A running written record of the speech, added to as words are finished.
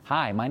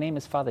Hi, my name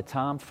is Father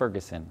Tom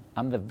Ferguson.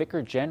 I'm the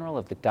Vicar General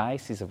of the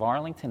Diocese of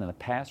Arlington and the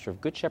pastor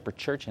of Good Shepherd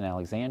Church in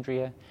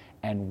Alexandria,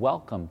 and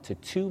welcome to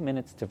 2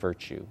 Minutes to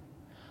Virtue.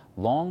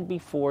 Long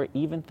before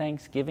even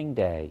Thanksgiving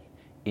Day,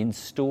 in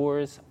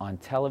stores, on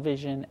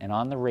television, and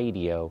on the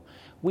radio,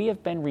 we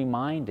have been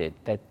reminded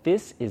that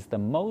this is the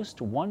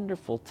most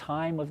wonderful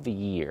time of the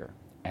year,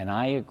 and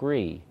I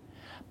agree.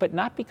 But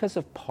not because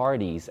of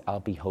parties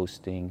I'll be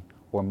hosting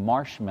or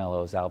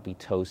marshmallows I'll be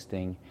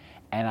toasting,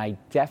 and I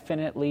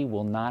definitely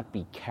will not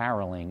be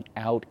caroling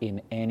out in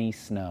any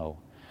snow.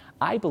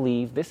 I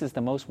believe this is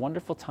the most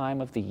wonderful time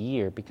of the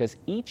year because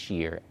each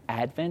year,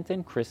 Advent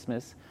and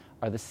Christmas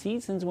are the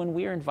seasons when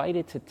we are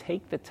invited to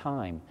take the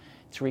time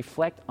to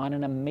reflect on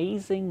an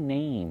amazing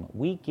name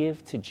we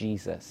give to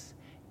Jesus,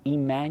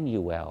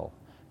 Emmanuel,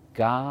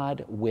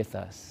 God with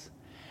us.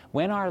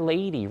 When Our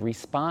Lady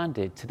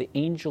responded to the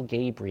angel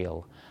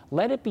Gabriel,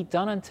 "Let it be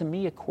done unto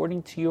me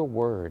according to your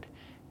word,"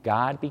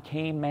 God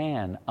became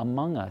man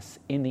among us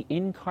in the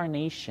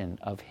incarnation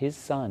of his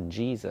Son,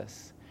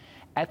 Jesus.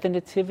 At the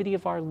Nativity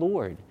of our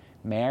Lord,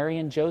 Mary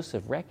and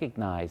Joseph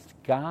recognized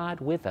God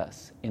with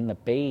us in the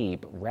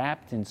babe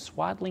wrapped in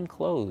swaddling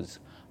clothes,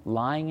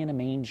 lying in a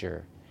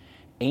manger.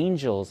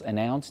 Angels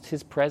announced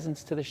his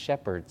presence to the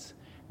shepherds.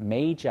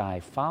 Magi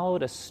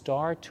followed a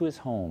star to his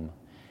home.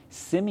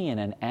 Simeon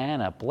and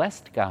Anna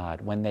blessed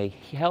God when they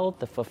held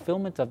the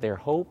fulfillment of their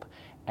hope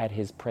at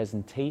his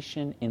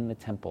presentation in the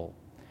temple.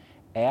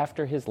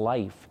 After his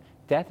life,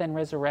 death, and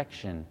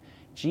resurrection,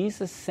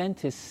 Jesus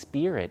sent his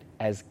Spirit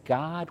as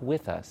God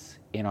with us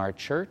in our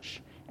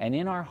church and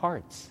in our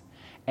hearts.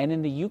 And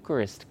in the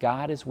Eucharist,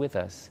 God is with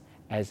us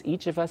as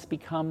each of us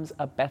becomes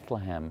a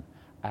Bethlehem,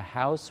 a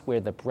house where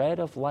the bread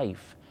of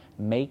life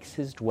makes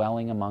his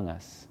dwelling among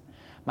us.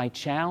 My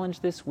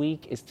challenge this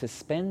week is to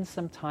spend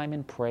some time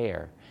in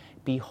prayer,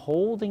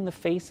 beholding the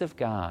face of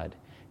God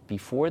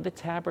before the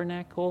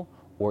tabernacle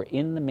or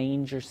in the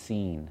manger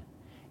scene.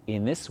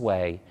 In this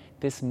way,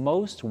 this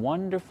most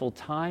wonderful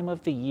time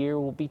of the year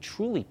will be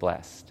truly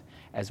blessed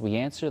as we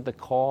answer the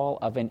call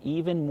of an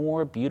even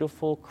more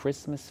beautiful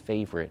Christmas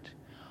favorite.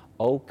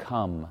 Oh,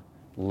 come,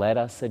 let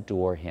us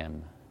adore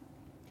him.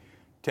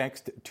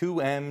 Text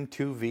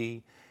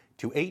 2M2V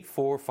to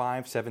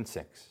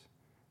 84576.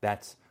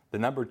 That's the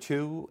number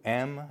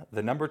 2M,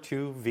 the number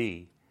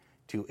 2V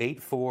to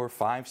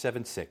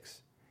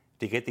 84576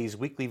 to get these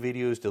weekly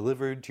videos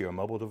delivered to your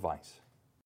mobile device.